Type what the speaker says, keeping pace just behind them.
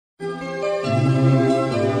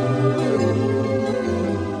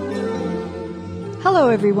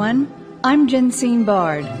Hello everyone, I'm Jensine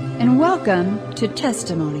Bard, and welcome to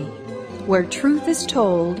Testimony, where truth is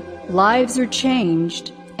told, lives are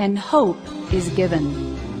changed, and hope is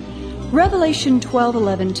given. Revelation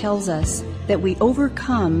 12:11 tells us that we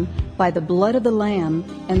overcome by the blood of the Lamb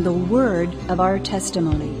and the word of our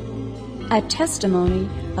testimony. A testimony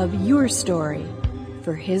of your story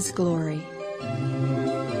for His glory.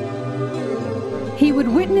 He would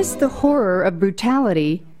witness the horror of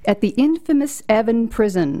brutality at the infamous Evin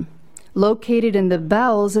prison, located in the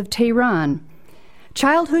bowels of Tehran.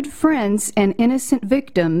 Childhood friends and innocent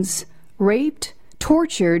victims raped,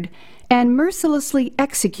 tortured, and mercilessly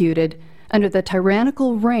executed under the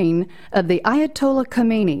tyrannical reign of the Ayatollah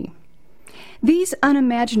Khomeini. These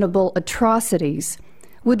unimaginable atrocities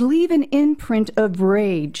would leave an imprint of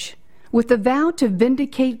rage, with the vow to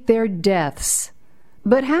vindicate their deaths.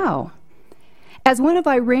 But how? As one of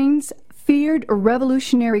Iran's feared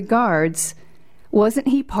revolutionary guards, wasn't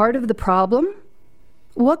he part of the problem?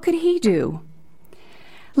 What could he do?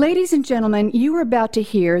 Ladies and gentlemen, you are about to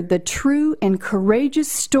hear the true and courageous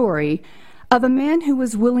story of a man who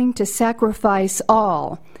was willing to sacrifice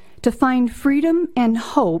all to find freedom and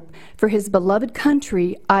hope for his beloved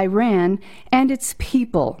country, Iran, and its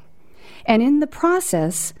people, and in the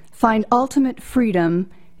process, find ultimate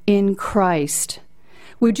freedom in Christ.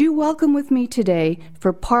 Would you welcome with me today,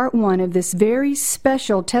 for part one of this very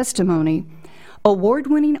special testimony,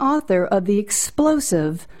 award-winning author of the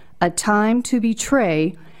explosive A Time to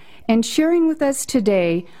Betray, and sharing with us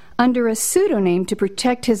today, under a pseudonym to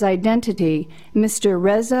protect his identity, Mr.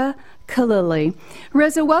 Reza Khalili.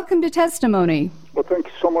 Reza, welcome to Testimony. Well, thank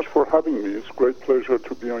you so much for having me. It's a great pleasure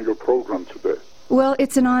to be on your program today. Well,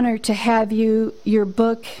 it's an honor to have you. Your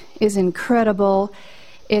book is incredible.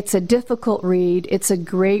 It's a difficult read. It's a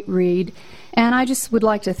great read. And I just would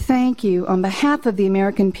like to thank you on behalf of the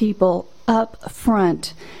American people up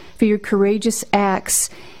front for your courageous acts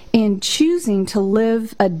in choosing to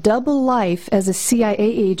live a double life as a CIA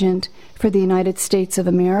agent for the United States of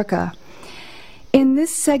America. In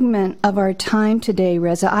this segment of our time today,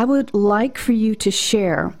 Reza, I would like for you to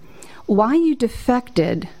share why you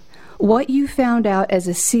defected, what you found out as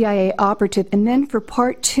a CIA operative, and then for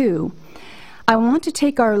part two, I want to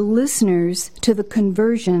take our listeners to the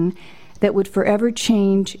conversion that would forever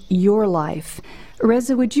change your life.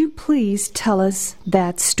 Reza, would you please tell us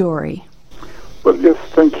that story? Well, yes,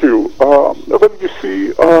 thank you. Well, you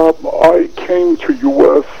see, I came to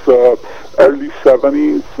U.S. Early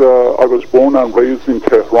 70s. I was born and raised in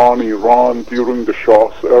Tehran, Iran, during the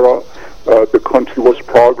Shah's era. The country was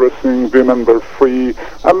progressing, women were free,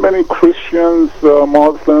 and many Christians,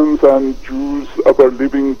 Muslims, and Jews were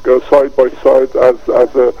living side by side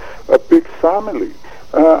as a big family.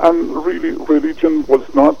 And really, religion was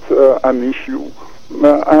not an issue.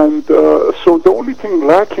 So the only thing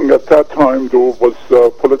lacking at that time, though, was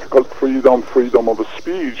political freedom, freedom of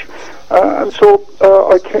speech. And so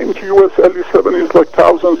I came to U.S. early 70s, like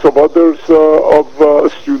thousands of others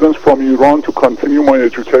of students from Iran, to continue my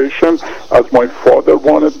education, as my father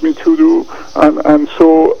wanted me to do. And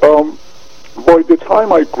so by the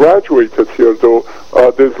time I graduated here, though,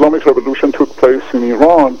 the Islamic Revolution took place in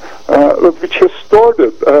Iran, which has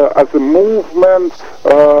started as a movement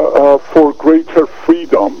for greater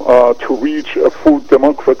freedom to reach a full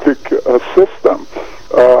democratic system.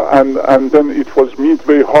 And then it was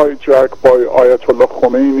midway hijacked by Ayatollah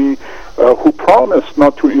Khomeini, who promised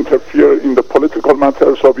not to interfere in the political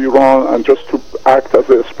matters of Iran and just to act as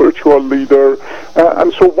a spiritual leader.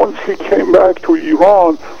 And so once he came back to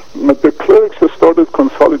Iran, the clerics started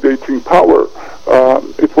consolidating power.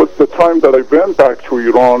 It was the time that I went back to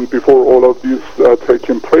Iran before all of this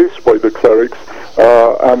taking place by the clerics,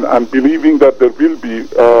 and believing that there will be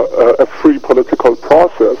a free political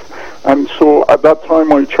process. And so at that time,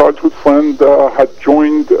 my childhood friend had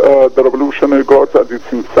joined the Revolutionary Guards at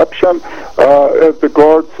its inception. The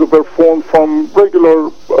guards were formed from regular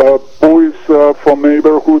boys from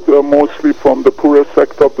neighborhood, mostly from the poorer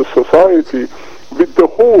sect of the society, with the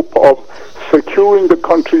hope of securing the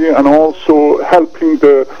country and also helping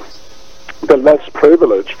the less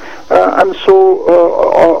privileged. And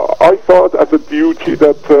so I thought as a duty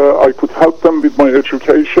that I could help them with my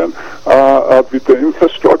education, with the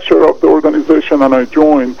infrastructure of the organization, and I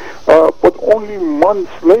joined. But only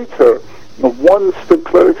months later, once the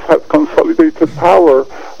clerics had consolidated power,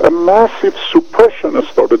 a massive suppression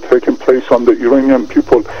started taking place on the Iranian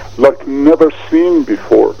people like never seen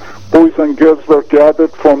before. Boys and girls were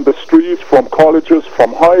gathered from the streets, from colleges,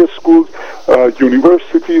 from high schools,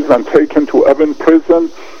 universities, and taken to Evin prison.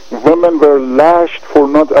 Women were lashed for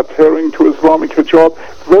not adhering to Islamic hijab.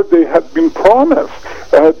 where they had been promised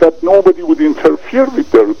that nobody would interfere with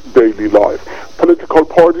their daily life. Political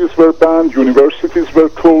parties were banned, universities were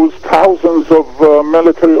closed, thousands of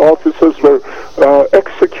military officers were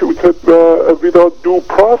executed without due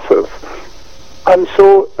process. And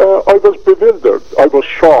so I was bewildered, I was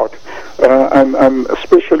shocked, and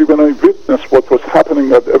especially when I witnessed what was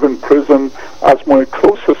happening at Evin Prison, as my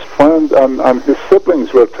closest friend and his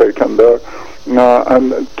siblings were taken there,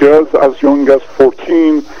 and girls as young as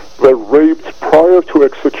 14 were raped prior to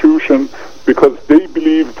execution because they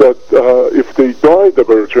believed that if they died a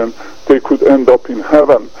virgin, they could end up in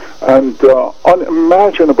heaven. And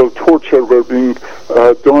unimaginable torture were being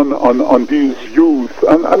done on these youth,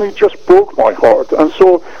 and it just broke my heart. And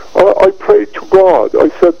so I prayed to God. I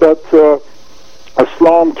said that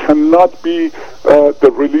Islam cannot be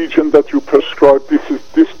the religion that you prescribe.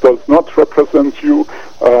 This does not represent you.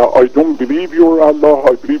 I don't believe you're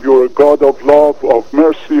Allah. I believe you're a God of love, of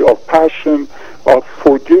mercy, of passion, of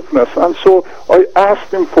forgiveness. And so I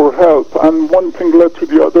asked him for help, and one thing led to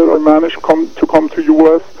the other. I managed to come to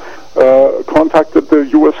U.S., contacted the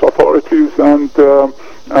U.S. authorities, and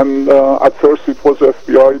at first it was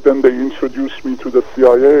FBI, then they introduced me to the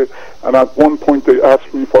CIA, and at one point they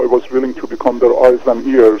asked me if I was willing to become their eyes and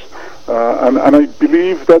ears, and I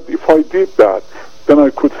believe that if I did that, then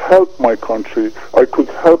I could help my country. I could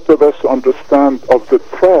help the West understand of the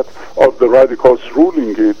threat of the radicals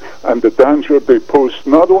ruling it and the danger they pose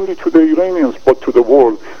not only to the Iranians but to the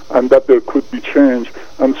world, and that there could be change.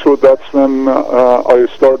 And so that's when I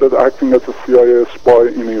started acting as a CIA spy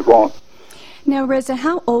in Iran. Now, Reza,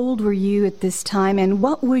 how old were you at this time, and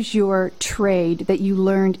what was your trade that you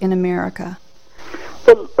learned in America?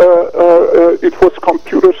 Well, it was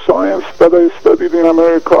computer science that I studied in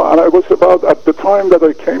America, and I was about, at the time that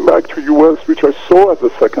I came back to U.S., which I saw as a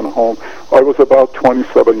second home, I was about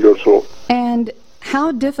 27 years old. And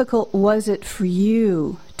how difficult was it for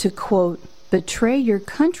you to, quote, betray your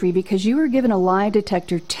country because you were given a lie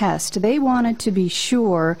detector test? They wanted to be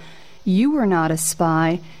sure you were not a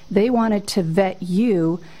spy. They wanted to vet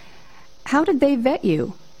you. How did they vet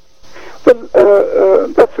you? Well,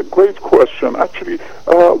 that's a great question. Actually,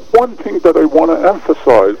 one thing that I want to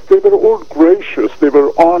emphasize, they were all gracious, they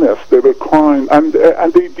were honest, they were kind, and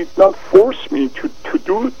they did not force me to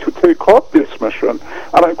take up this mission.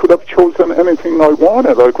 And I could have chosen anything I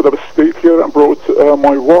wanted. I could have stayed here and brought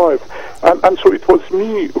my wife. And so it was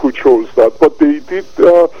me who chose that. But they did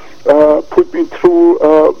put me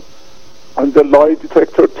through and the lie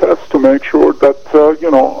detector test to make sure that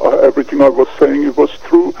everything I was saying it was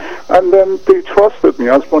true, and then they trusted me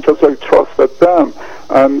as much as I trusted them,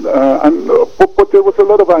 but there was a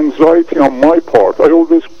lot of anxiety on my part. I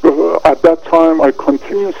always at that time I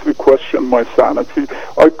continuously questioned my sanity.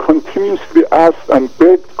 I continuously asked and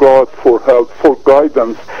begged God for help, for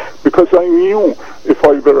guidance, because I knew if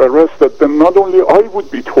I were arrested, then not only I would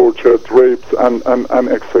be tortured, raped, and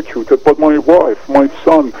executed, but my wife, my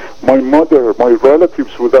son, my mother, my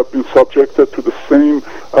relatives would have been subjected to the same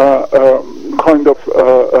kind of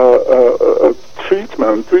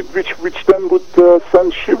treatment, which then would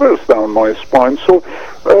send shivers down my spine. So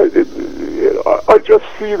I just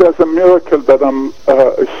see it as a miracle that I'm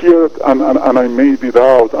here and I made it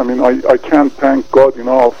out. I mean, I can't thank God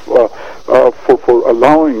enough for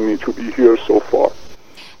allowing me to be here so far.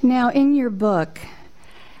 Now, in your book,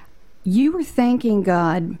 you were thanking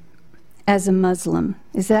God as a Muslim.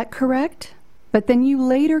 Is that correct? But then you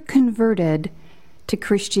later converted to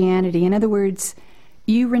Christianity. In other words,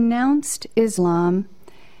 you renounced Islam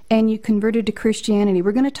and you converted to Christianity.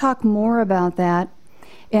 We're going to talk more about that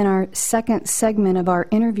in our second segment of our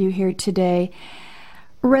interview here today.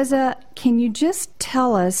 Reza, can you just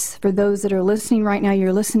tell us, for those that are listening right now,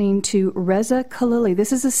 you're listening to Reza Khalili.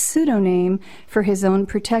 This is a pseudonym for his own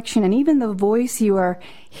protection, and even the voice you are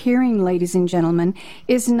hearing, ladies and gentlemen,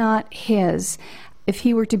 is not his. If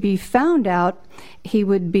he were to be found out, he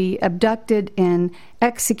would be abducted and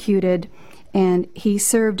executed, and he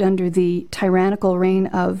served under the tyrannical reign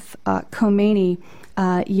of Khomeini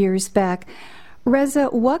years back. Reza,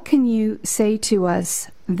 what can you say to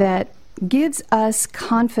us that gives us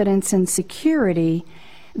confidence and security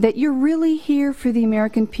that you're really here for the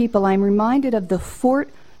American people? I'm reminded of the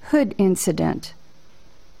Fort Hood incident.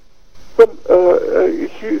 Well,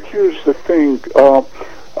 here's the thing.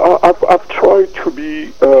 I've tried to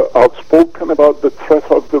be outspoken about the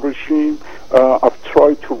threat of the regime. I've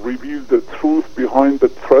tried to reveal the truth behind the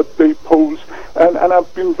threat they pose. And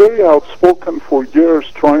I've been very outspoken for years,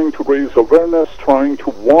 trying to raise awareness, trying to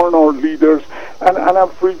warn our leaders. And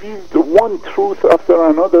I've revealed one truth after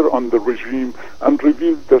another on the regime and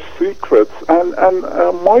revealed their secrets. And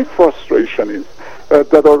my frustration is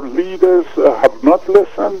that our leaders have not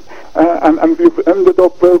listened, and we've ended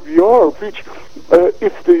up where we are, which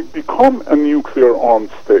if they become a nuclear-armed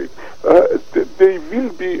state, they will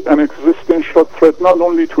be an existential threat not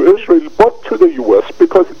only to Israel but to the U.S.,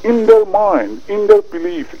 because in their mind, in their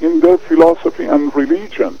belief, in their philosophy and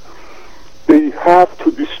religion, they have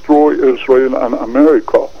to destroy Israel and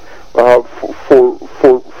America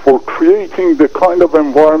for creating the kind of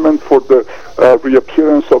environment for the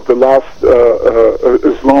reappearance of the last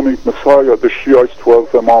Islamic Messiah, the Shiites,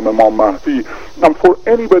 12th Imam Mahdi. And for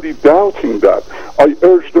anybody doubting that, I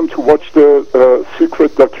urge them to watch the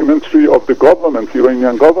secret documentary of the government,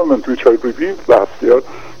 Iranian government, which I reviewed last year,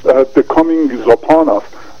 The Coming is Upon Us,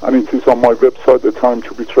 and it is on my website,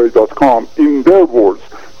 thetimetoBetray.com. In their words,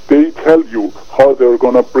 they tell you how they're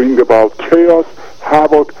going to bring about chaos,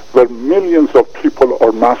 havoc, where millions of people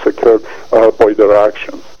are massacred by their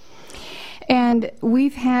actions. And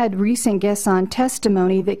we've had recent guests on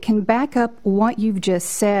Testimony that can back up what you've just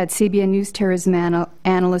said. CBN News terrorism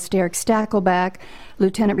analyst Eric Stakelback,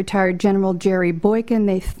 Lieutenant Retired General Jerry Boykin,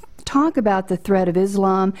 they talk about the threat of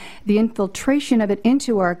Islam, the infiltration of it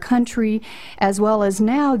into our country, as well as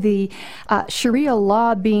now the Sharia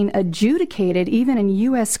law being adjudicated even in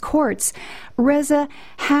U.S. courts. Reza,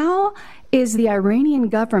 how is the Iranian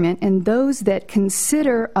government and those that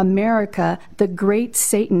consider America the great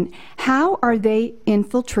Satan, how are they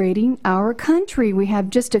infiltrating our country? We have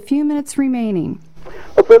just a few minutes remaining.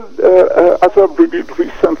 Well, as I've reviewed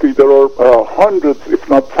recently, there are hundreds, if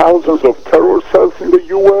not thousands, of terror cells in the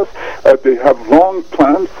U.S. They have long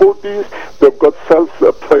planned for these. They've got cells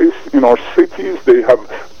placed in our cities. They have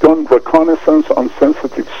done reconnaissance on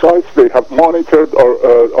sensitive sites. They have monitored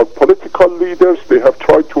our political leaders. They have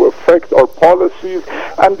tried to affect our policies,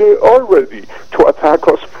 and they are ready to attack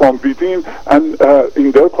us from within. And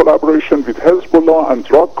in their collaboration with Hezbollah and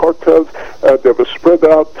drug cartels, they've spread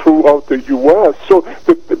out throughout the U.S. So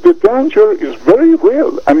the danger is very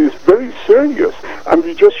real and is very serious, and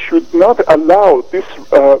we just should not allow this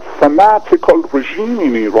fanatical regime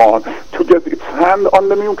in Iran to get its hand on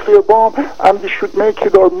the nuclear bomb, and we should make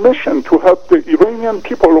it our mission to help the Iranian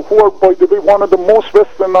people, who are, by the way, one of the most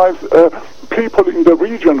westernized people in the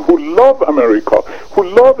region, who love America, who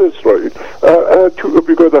love Israel.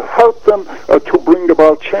 We're going to help them to bring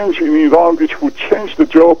about change in Iran, which would change the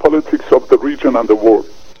geopolitics of the region and the world.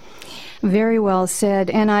 Very well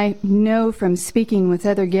said. And I know from speaking with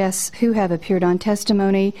other guests who have appeared on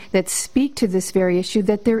Testimony that speak to this very issue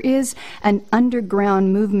that there is an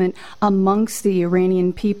underground movement amongst the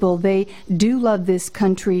Iranian people. They do love this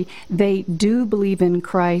country. They do believe in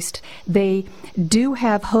Christ. They do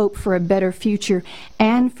have hope for a better future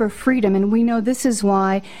and for freedom. And we know this is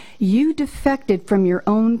why you defected from your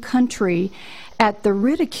own country at the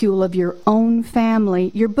ridicule of your own family.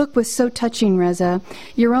 Your book was so touching, Reza.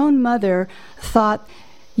 Your own mother thought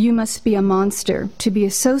you must be a monster to be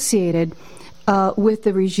associated with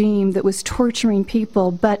the regime that was torturing people,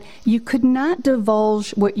 but you could not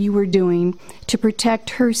divulge what you were doing to protect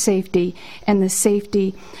her safety and the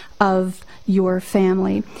safety of your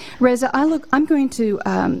family. Reza, I'm going to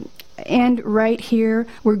end right here.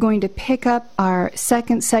 We're going to pick up our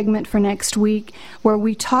second segment for next week, where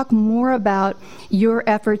we talk more about your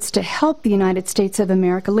efforts to help the United States of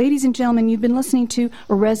America. Ladies and gentlemen, you've been listening to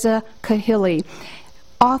Reza Kahili,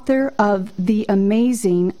 author of the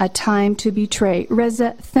amazing A Time to Betray.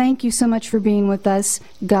 Reza, thank you so much for being with us.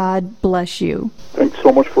 God bless you. Thanks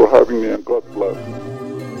so much for having me, and God bless.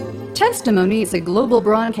 Testimony is a global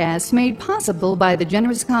broadcast made possible by the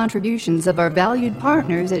generous contributions of our valued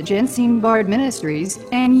partners at Jensine Bard Ministries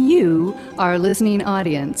and you, our listening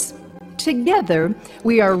audience. Together,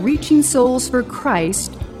 we are reaching souls for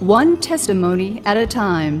Christ, one testimony at a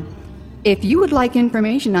time. If you would like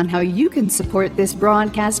information on how you can support this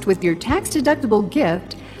broadcast with your tax-deductible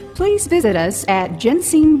gift, please visit us at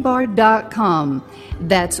jensinebard.com.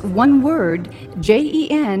 That's one word,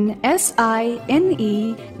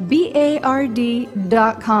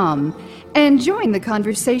 JENSINEBARD.com. And join the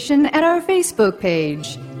conversation at our Facebook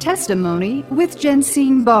page, Testimony with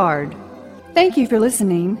Jensine Bard. Thank you for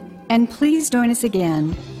listening, and please join us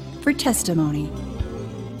again for Testimony.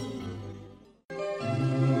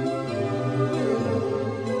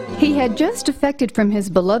 He had just defected from his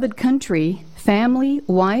beloved country, family,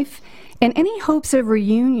 wife, and any hopes of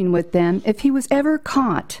reunion with them if he was ever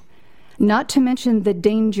caught, not to mention the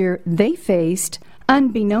danger they faced,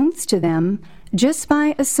 unbeknownst to them, just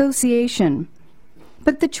by association.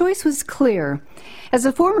 But the choice was clear. As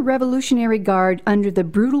a former Revolutionary Guard under the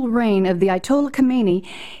brutal reign of the Ayatollah Khomeini,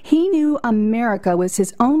 he knew America was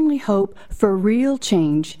his only hope for real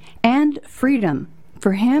change and freedom.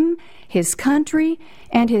 for him, his country,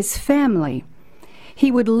 and his family.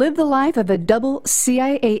 He would live the life of a double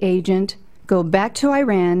CIA agent, go back to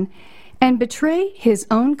Iran, and betray his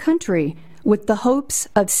own country with the hopes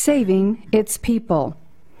of saving its people.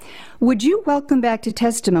 Would you welcome back to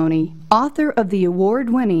testimony author of the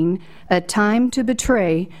award-winning A Time to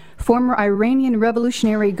Betray, former Iranian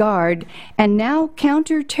Revolutionary Guard, and now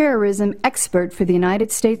counterterrorism expert for the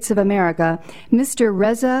United States of America, Mr.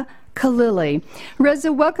 Reza Khalili.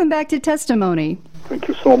 Reza, welcome back to testimony. Thank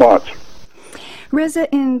you so much.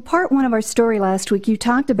 Reza, in part one of our story last week, you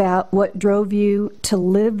talked about what drove you to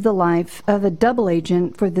live the life of a double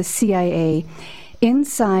agent for the CIA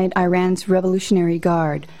inside Iran's Revolutionary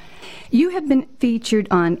Guard. You have been featured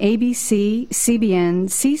on ABC,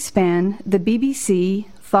 CBN, C-SPAN, the BBC,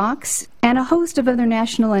 Fox, and a host of other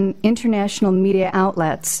national and international media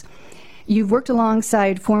outlets. You've worked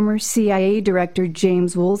alongside former CIA Director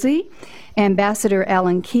James Woolsey, Ambassador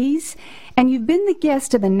Alan Keyes, and you've been the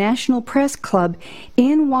guest of the National Press Club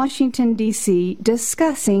in Washington, D.C.,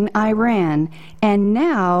 discussing Iran. And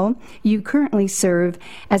now you currently serve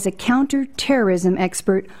as a counterterrorism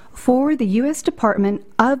expert for the U.S. Department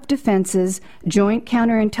of Defense's Joint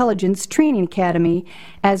Counterintelligence Training Academy,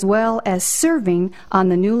 as well as serving on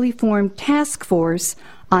the newly formed Task Force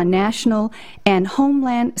on National and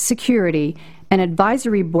Homeland Security, an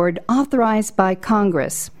advisory board authorized by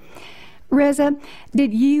Congress. Reza,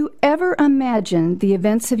 did you ever imagine the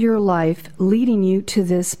events of your life leading you to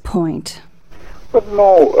this point? But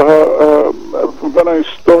no, when I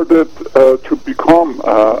started to become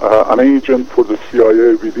an agent for the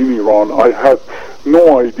CIA within Iran, I had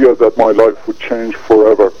no idea that my life would change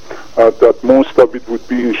forever, that most of it would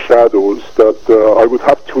be in shadows, that I would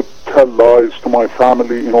have to tell lies to my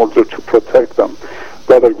family in order to protect them,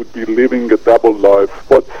 that I would be living a double life.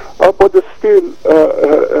 But still,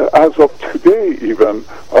 as of today even,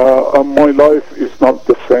 my life is not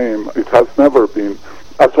the same. It has never been.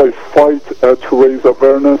 As I fight to raise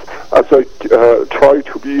awareness, as I try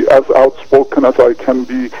to be as outspoken as I can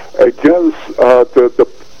be against the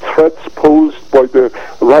threats posed by the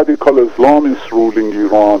radical Islamists ruling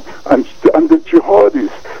Iran and the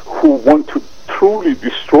jihadis who want to truly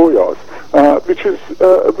destroy us, which is,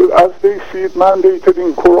 as they see it, mandated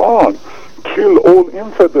in Quran. Kill all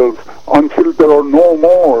infidels until there are no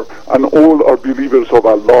more and all are believers of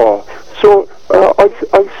Allah. So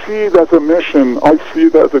I see it as a mission, I see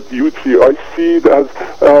it as a duty, I see it as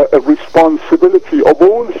a responsibility of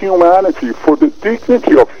all humanity, for the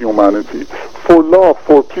dignity of humanity, for love,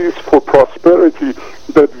 for peace, for prosperity,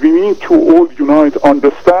 that we need to all unite,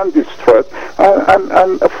 understand this threat,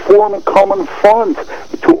 and form a common front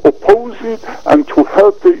to oppose it and to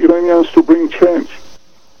help the Iranians to bring change.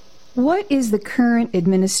 What is the current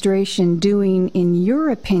administration doing, in your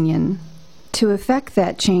opinion, to effect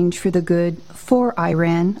that change for the good for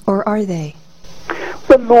Iran, or are they?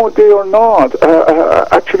 Well, no, they are not.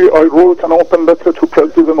 Actually, I wrote an open letter to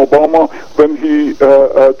President Obama when he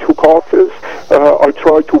took office. I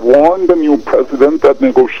tried to warn the new president that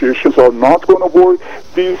negotiations are not going to work.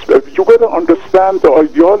 You better understand the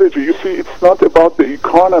ideology. You see, it's not about the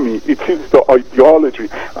economy. It is the ideology.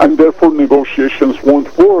 And therefore, negotiations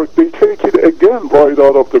won't work. They take it again right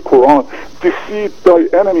out of the Quran. Defeat thy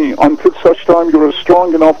enemy until such time you are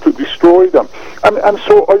strong enough to destroy them. And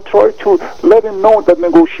so I try to let him know that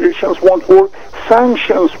negotiations won't work,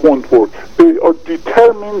 sanctions won't work. They are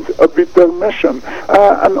determined with their mission.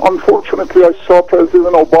 And unfortunately, I saw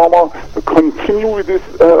President Obama continue with this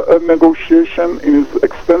negotiation in his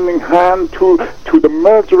extending hand to the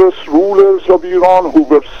murderous rulers of Iran who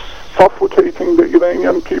were suffocating the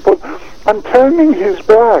Iranian people, and turning his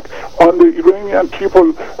back on the Iranian people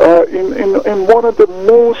in one of the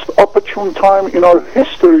most opportune times in our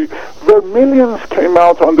history, where millions came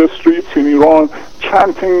out on the streets in Iran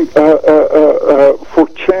chanting for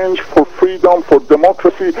change, for freedom, for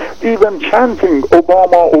democracy, even chanting,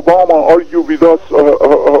 Obama, Obama, are you with us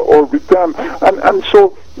or with them? And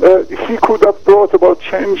so he could have brought about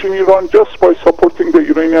change in Iran just by supporting the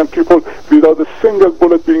Iranian people without a single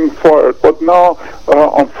bullet being fired. But now,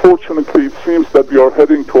 unfortunately, it seems that we are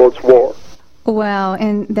heading towards war. Wow,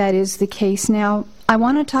 and that is the case. Now, I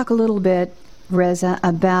want to talk a little bit, Reza,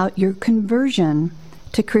 about your conversion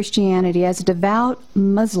to Christianity. As a devout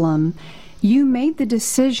Muslim, you made the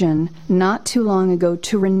decision not too long ago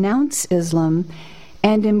to renounce Islam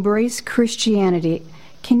and embrace Christianity.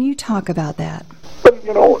 Can you talk about that? But,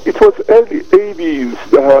 you know, it was early 80s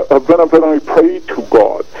when I prayed to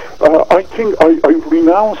God. I think I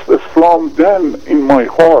renounced Islam then in my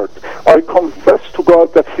heart. I confessed to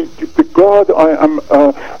God that the God I am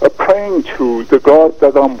praying to, the God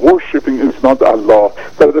that I'm worshiping, is not Allah.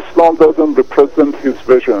 Islam doesn't represent his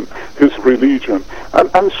vision, his religion.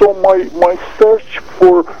 And so my search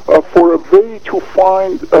for a way to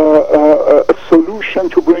find a solution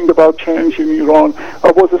to bring about change in Iran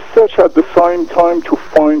was a search at the same time to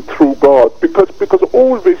find true God, because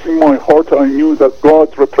always in my heart I knew that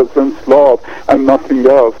God represents love and nothing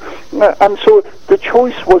else. And so the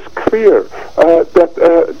choice was clear,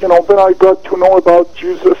 that when I got to know about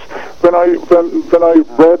Jesus, when I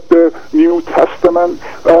read the New Testament,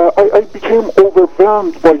 I became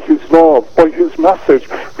overwhelmed by his love, by his message,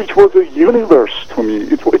 which was a universe to me.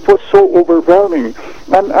 It was so overwhelming,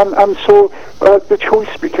 and so the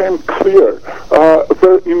choice became clear.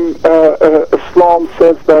 Wherein Islam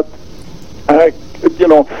says that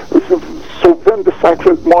so when the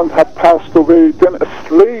sacred month had passed away, then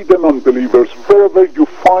slay the non-believers wherever you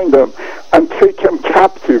find them, and take them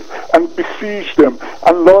captive, and besiege them,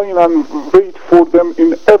 and lie and wait for them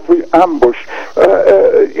in every ambush.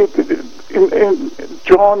 In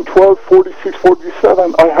John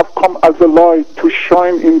 12:46-47, I have come as a light to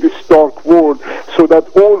shine in this dark world, so that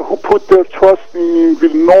all who put their trust in me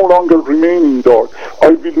will no longer remain in dark.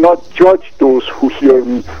 I will not judge those who hear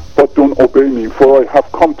me, but don't obey me, for I have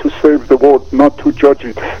come to save the world, not to judge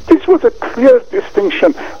it. This was a clear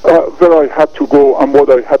distinction where I had to go and what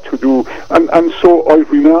I had to do, and so I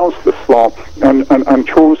renounced Islam and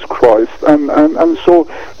chose Christ, and so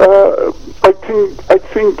I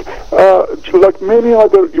think like many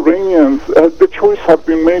other Iranians, the choice had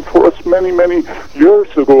been made for us many years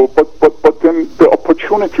ago, but then the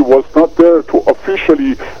opportunity was not there to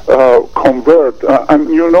officially convert, and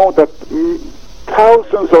you know that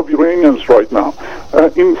thousands of Iranians right now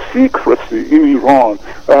in secrecy in Iran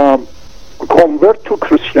convert to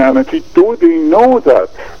Christianity, though they know that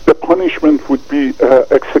the punishment would be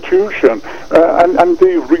execution, and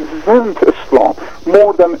they resent Islam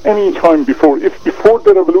more than any time before. If before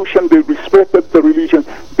the revolution they respected the religion,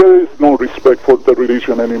 there is no respect for the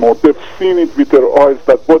religion anymore. They've seen it with their eyes,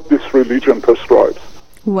 that what this religion prescribes.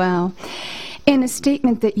 Wow. In a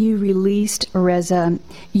statement that you released, Reza,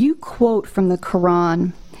 you quote from the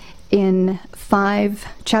Quran in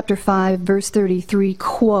chapter 5, verse 33,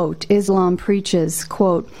 quote, Islam preaches,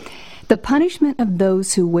 quote, "The punishment of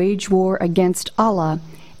those who wage war against Allah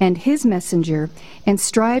and His Messenger and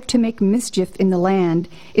strive to make mischief in the land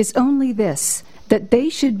is only this, that they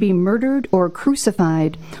should be murdered or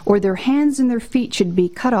crucified, or their hands and their feet should be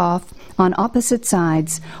cut off on opposite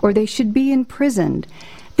sides, or they should be imprisoned.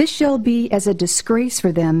 This shall be as a disgrace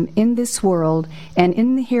for them in this world, and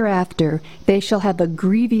in the hereafter they shall have a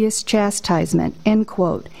grievous chastisement." End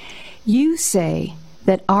quote. You say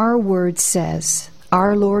that our word says,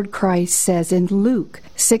 our Lord Christ says in Luke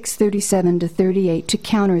 6:37-38 to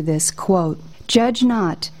counter this, quote, "Judge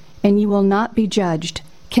not, and you will not be judged.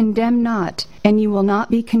 Condemn not, and you will not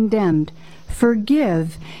be condemned.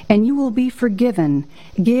 Forgive, and you will be forgiven.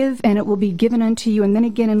 Give, and it will be given unto you." And then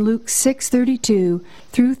again in Luke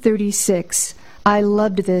 6:32-36, I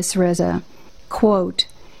loved this, Reza. Quote,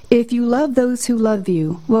 "If you love those who love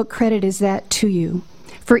you, what credit is that to you?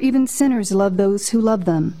 For even sinners love those who love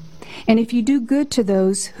them. And if you do good to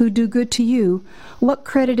those who do good to you, what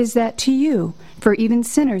credit is that to you? For even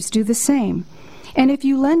sinners do the same. And if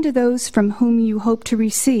you lend to those from whom you hope to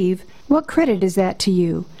receive, what credit is that to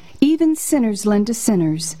you? Even sinners lend to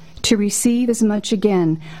sinners, to receive as much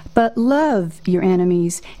again. But love your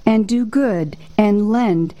enemies, and do good, and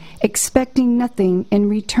lend, expecting nothing in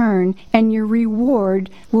return, and your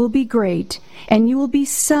reward will be great, and you will be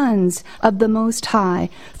sons of the Most High,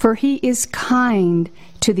 for He is kind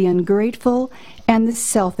to the ungrateful and the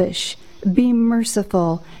selfish. Be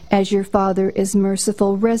merciful as your Father is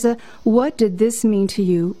merciful." Reza, what did this mean to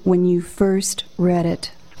you when you first read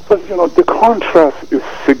it? Well, the contrast is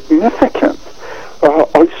significant.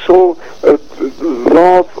 I saw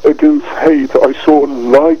love against hate. I saw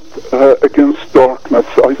light against darkness.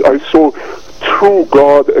 I saw true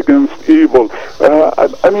God against evil.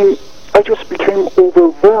 I mean, I just became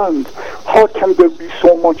overwhelmed. How can there be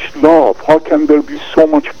so much love? How can there be so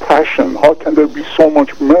much passion? How can there be so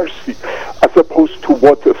much mercy as opposed to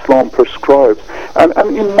what Islam prescribes? And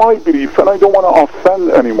in my belief, and I don't want to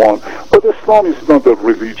offend anyone, but Islam is not a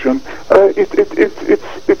religion. It's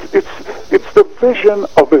the vision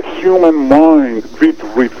of a human mind with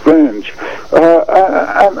revenge.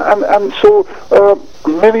 And so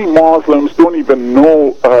many Muslims don't even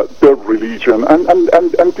know their religion,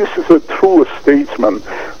 and this is a true statement.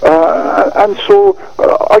 And so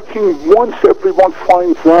I think once everyone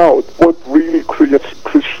finds out what really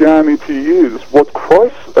Christianity is, what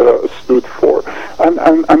Christ stood for,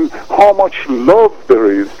 and how much love there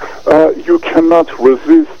is, you cannot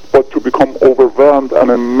resist but to become become overwhelmed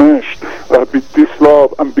and enmeshed with this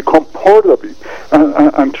love and become part of it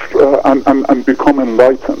and become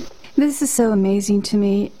enlightened. This is so amazing to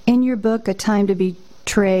me. In your book, A Time to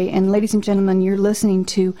Betray, and ladies and gentlemen, you're listening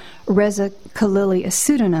to Reza Khalili, a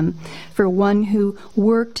pseudonym for one who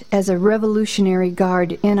worked as a Revolutionary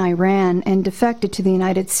Guard in Iran and defected to the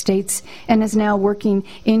United States and is now working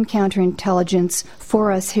in counterintelligence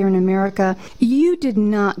for us here in America. You did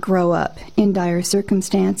not grow up in dire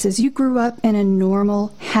circumstances. You grew up in a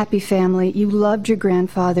normal, happy family. You loved your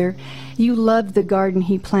grandfather. You loved the garden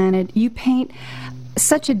he planted. You paint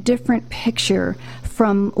such a different picture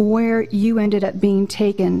from where you ended up being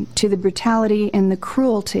taken to the brutality and the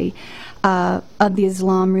cruelty of the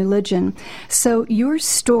Islam religion. So your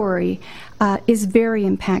story is very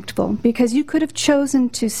impactful because you could have chosen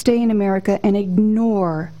to stay in America and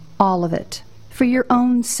ignore all of it for your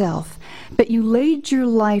own self, but you laid your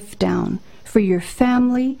life down for your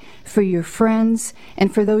family, for your friends,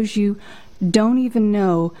 and for those you don't even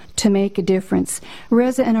know, to make a difference.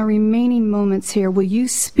 Reza, in our remaining moments here, will you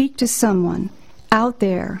speak to someone out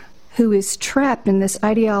there who is trapped in this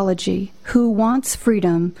ideology, who wants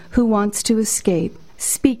freedom, who wants to escape?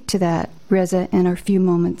 Speak to that, Reza, in our few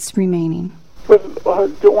moments remaining. Well,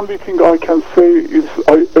 the only thing I can say is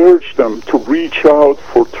I urge them to reach out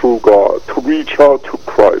for true God, to reach out to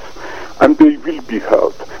Christ, and they will be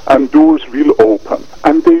helped, and doors will open,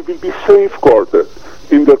 and they will be safeguarded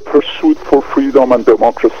in their pursuit for freedom and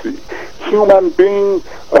democracy. Human beings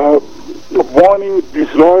wanting,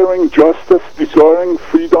 desiring justice, desiring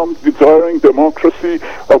freedom, desiring democracy,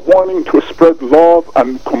 wanting to spread love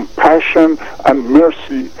and compassion and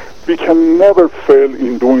mercy. We can never fail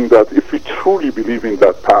in doing that if we truly believe in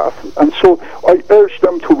that path. And so I urge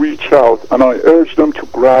them to reach out, and I urge them to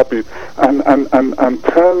grab it and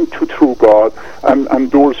turn to true God,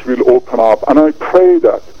 and doors will open up. And I pray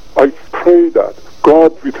that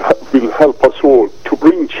God will help us all to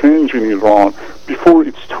bring change in Iran before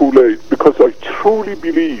it's too late, because I truly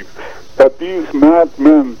believe that these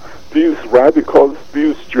madmen, these radicals,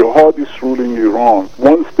 these jihadists ruling Iran,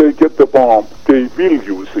 once they get the bomb, they will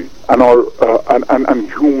use it, and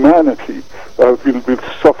humanity will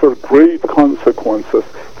suffer great consequences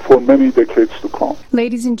for many decades to come.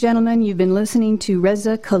 Ladies and gentlemen, you've been listening to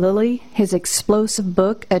Reza Khalili, his explosive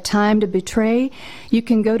book, A Time to Betray. You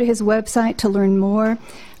can go to his website to learn more.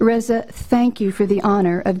 Reza, thank you for the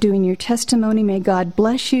honor of doing your testimony. May God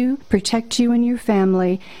bless you, protect you and your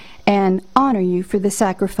family, and honor you for the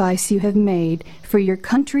sacrifice you have made for your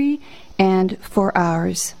country and for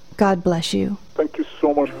ours. God bless you. Thank you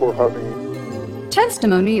so much for having me.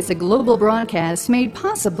 Testimony is a global broadcast made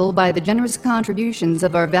possible by the generous contributions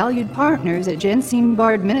of our valued partners at Jensine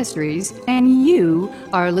Bard Ministries and you,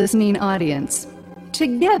 our listening audience.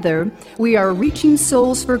 Together, we are reaching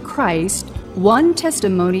souls for Christ, one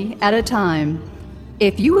testimony at a time.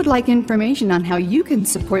 If you would like information on how you can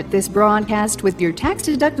support this broadcast with your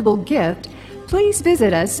tax-deductible gift, please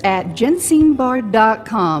visit us at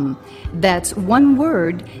jensinebard.com. That's one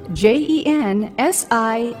word,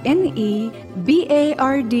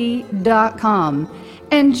 JENSINEBARD.com.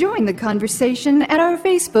 And join the conversation at our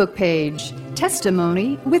Facebook page,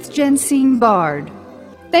 Testimony with Jensine Bard.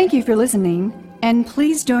 Thank you for listening, and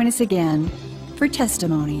please join us again for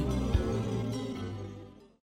Testimony.